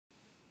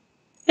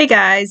Hey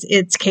guys,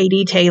 it's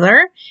Katie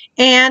Taylor,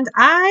 and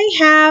I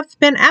have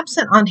been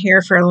absent on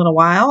here for a little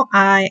while.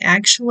 I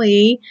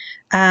actually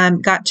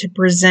got to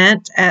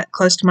present at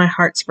Close to My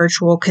Heart's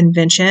virtual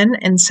convention,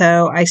 and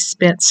so I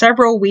spent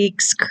several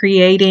weeks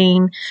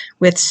creating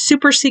with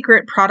super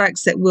secret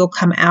products that will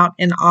come out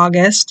in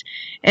August.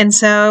 And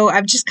so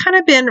I've just kind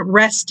of been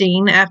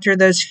resting after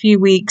those few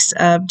weeks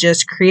of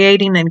just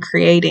creating and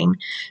creating.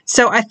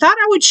 So I thought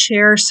I would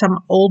share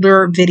some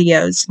older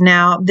videos.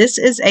 Now, this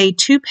is a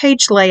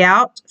 2-page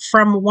layout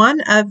from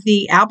one of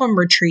the album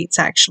retreats,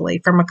 actually,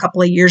 from a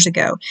couple of years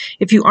ago.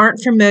 If you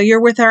aren't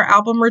familiar with our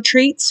album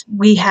retreats,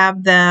 we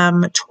have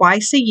them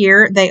twice a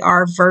year. They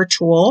are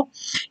virtual.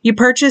 You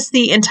purchase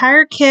the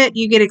entire kit,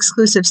 you get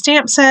exclusive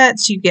stamp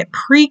sets, you get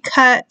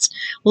pre-cut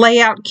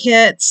layout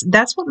kits.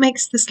 That's what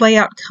makes this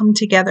layout come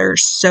together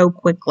so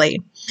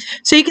quickly.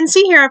 So you can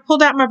see here, I've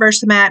pulled out my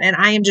Versamat and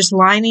I am just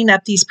lining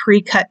up these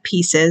pre-cut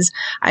pieces.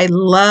 I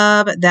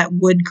love that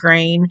wood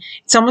grain.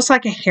 It's almost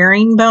like a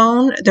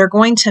herringbone. They're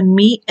going to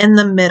meet in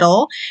the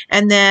middle,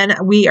 and then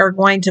we are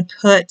going to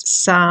put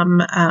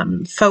some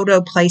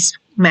photo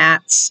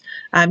placemats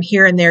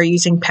here and there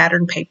using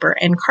pattern paper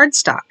and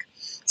cardstock.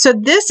 So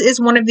this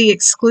is one of the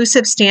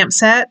exclusive stamp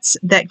sets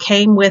that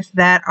came with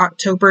that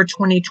October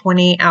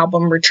 2020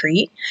 album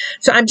retreat.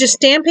 So I'm just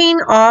stamping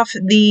off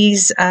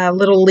these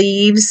little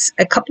leaves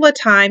a couple of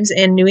times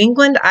in New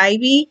England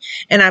Ivy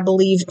and I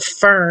believe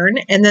Fern.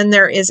 And then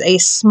there is a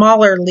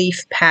smaller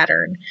leaf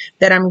pattern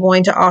that I'm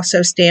going to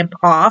also stamp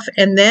off.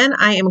 And then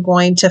I am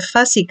going to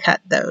fussy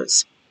cut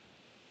those.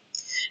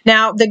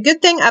 Now, the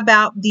good thing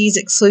about these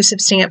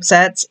exclusive stamp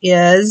sets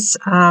is,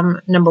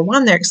 number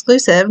one, they're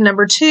exclusive.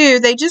 Number two,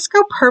 they just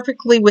go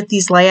perfectly with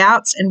these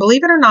layouts. And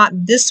believe it or not,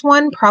 this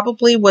one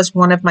probably was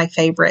one of my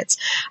favorites.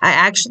 I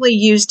actually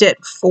used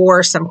it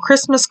for some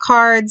Christmas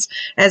cards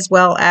as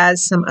well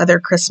as some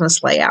other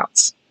Christmas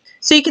layouts.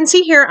 So you can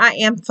see here I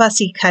am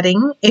fussy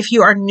cutting. If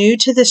you are new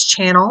to this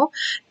channel,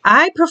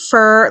 I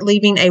prefer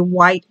leaving a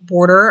white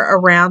border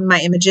around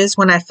my images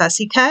when I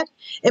fussy cut.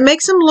 It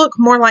makes them look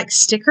more like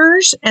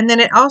stickers, and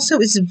then it also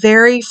is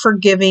very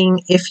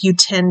forgiving if you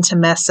tend to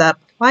mess up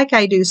like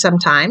I do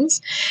sometimes.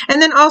 And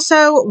then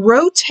also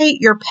rotate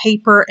your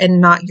paper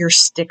and not your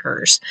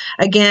stickers.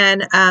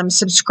 Again,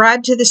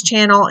 subscribe to this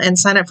channel and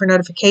sign up for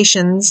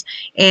notifications,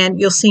 and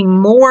you'll see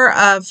more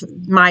of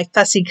my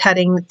fussy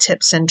cutting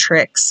tips and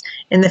tricks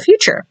in the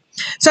future.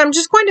 So I'm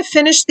just going to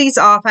finish these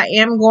off. I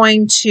am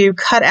going to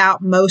cut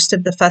out most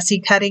of the fussy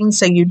cutting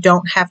so you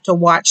don't have to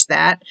watch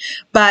that.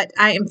 But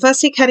I am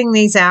fussy cutting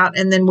these out,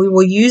 and then we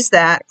will use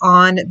that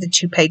on the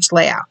 2-page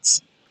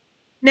layouts.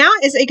 Now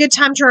is a good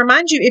time to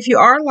remind you, if you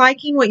are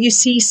liking what you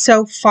see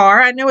so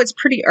far, I know it's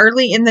pretty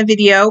early in the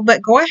video,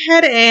 but go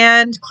ahead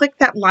and click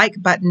that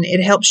like button.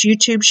 It helps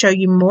YouTube show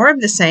you more of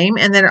the same,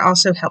 and then it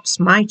also helps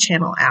my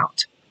channel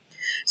out.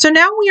 So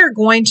now we are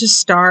going to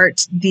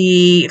start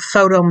the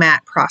photo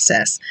mat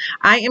process.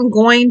 I am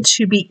going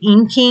to be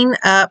inking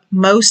up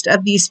most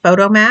of these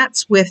photo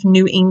mats with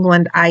New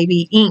England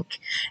Ivy ink.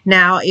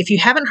 Now, if you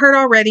haven't heard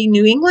already,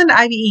 New England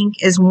Ivy ink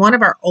is one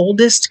of our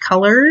oldest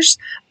colors,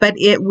 but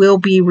it will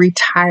be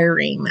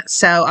retiring.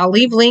 So I'll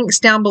leave links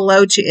down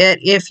below to it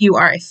if you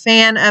are a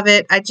fan of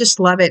it. I just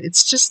love it.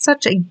 It's just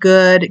such a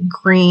good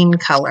green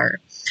color.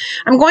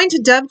 I'm going to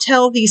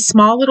dovetail these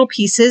small little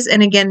pieces,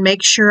 and again,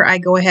 make sure I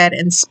go ahead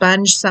and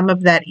sponge some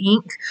of that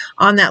ink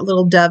on that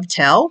little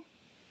dovetail.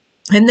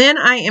 And then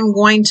I am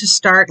going to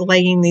start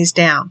laying these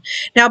down.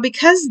 Now,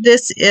 because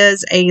this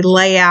is a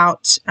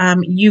layout,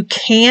 you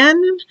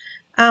can,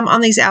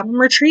 on these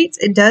album retreats,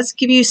 it does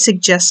give you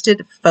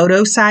suggested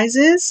photo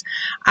sizes.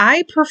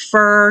 I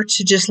prefer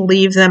to just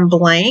leave them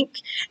blank,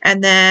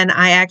 and then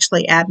I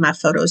actually add my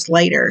photos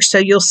later. So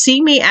you'll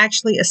see me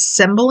actually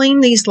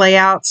assembling these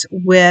layouts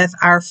with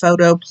our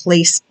photo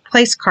place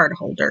card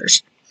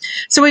holders.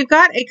 So we've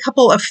got a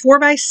couple of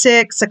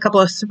 4x6, a couple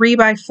of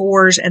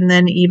 3x4s, and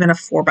then even a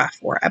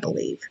 4x4, I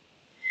believe.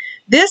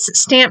 This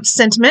stamp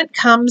sentiment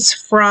comes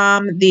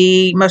from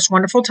the most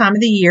wonderful time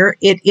of the year.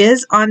 It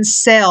is on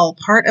sale,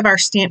 part of our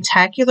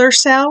Stamptacular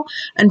sale.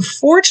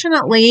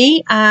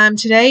 Unfortunately,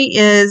 today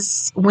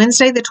is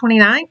Wednesday the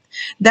 29th.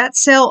 That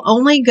sale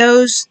only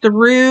goes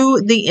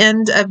through the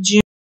end of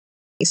June.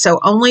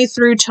 So only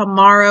through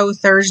tomorrow,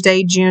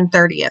 Thursday, June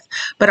 30th.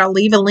 But I'll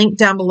leave a link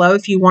down below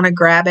if you want to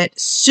grab it.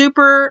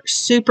 Super,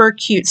 super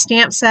cute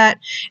stamp set.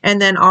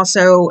 And then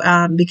also,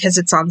 because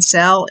it's on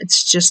sale,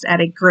 it's just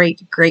at a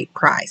great, great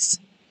price.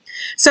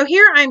 So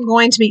here I'm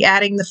going to be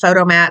adding the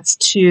photo mats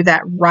to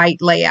that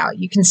right layout.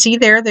 You can see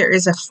there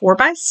is a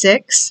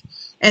 4x6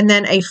 and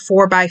then a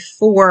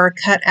 4x4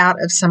 cut out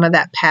of some of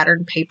that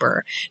pattern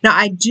paper. Now,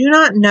 I do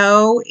not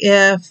know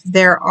if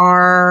there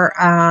are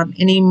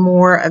any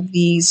more of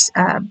these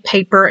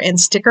paper and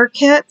sticker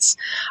kits.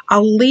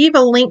 I'll leave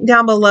a link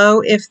down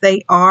below if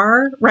they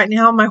are. Right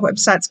now, my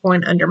website's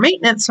going under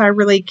maintenance, so I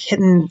really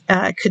couldn't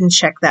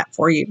check that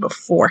for you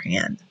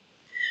beforehand.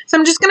 So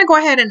I'm just going to go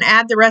ahead and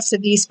add the rest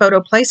of these photo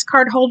place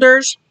card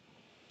holders.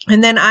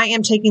 And then I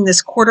am taking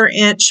this 1/4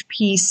 inch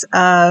piece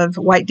of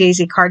White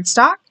Daisy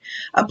cardstock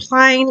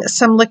applying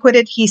some liquid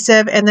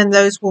adhesive, and then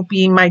those will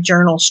be my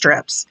journal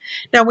strips.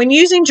 Now, when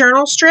using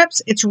journal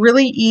strips, it's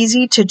really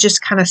easy to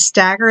just kind of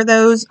stagger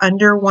those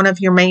under one of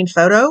your main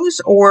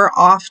photos or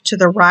off to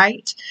the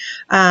right.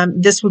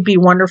 This would be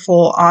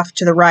wonderful off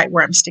to the right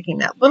where I'm sticking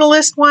that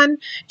littlest one,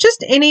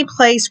 just any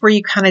place where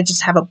you kind of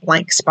just have a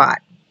blank spot.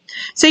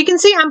 So you can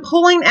see I'm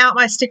pulling out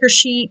my sticker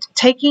sheet,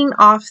 taking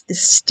off the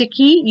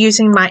sticky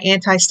using my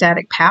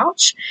anti-static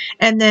pouch,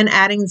 and then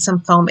adding some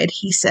foam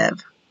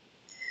adhesive.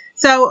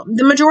 So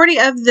the majority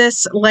of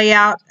this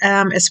layout,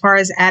 as far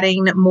as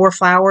adding more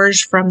flowers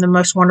from the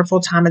most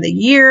wonderful time of the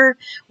year,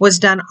 was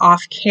done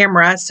off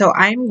camera. So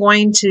I'm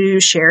going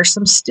to share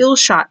some still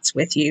shots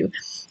with you.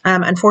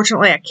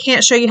 Unfortunately, I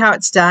can't show you how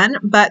it's done,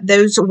 but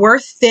those were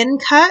thin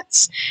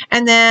cuts.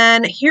 And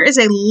then here is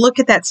a look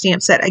at that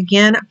stamp set.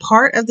 Again,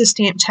 part of the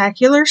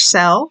Stamptacular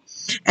cell.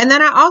 And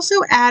then I also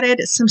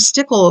added some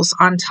stickles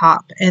on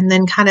top and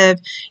then kind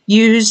of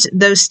used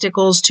those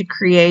stickles to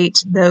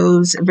create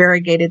those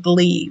variegated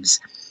leaves.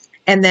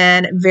 And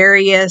then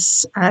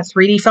various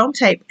 3D foam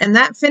tape. And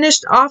that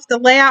finished off the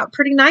layout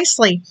pretty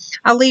nicely.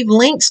 I'll leave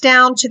links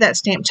down to that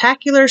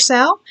Stamptacular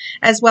cell,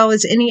 as well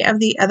as any of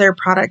the other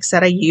products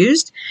that I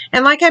used.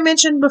 And like I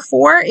mentioned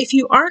before, if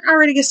you aren't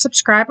already a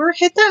subscriber,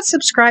 hit that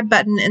subscribe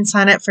button and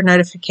sign up for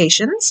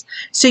notifications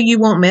so you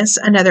won't miss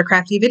another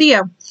crafty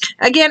video.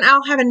 Again,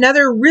 I'll have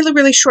another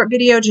really short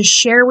video to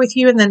share with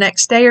you in the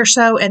next day or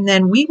so, and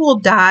then we will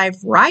dive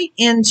right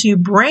into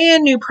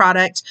brand new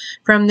products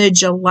from the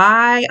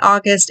July,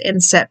 August,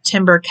 and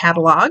September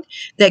catalog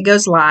that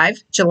goes live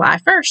July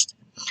 1st.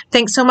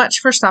 Thanks so much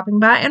for stopping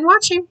by and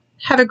watching.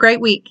 Have a great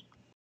week.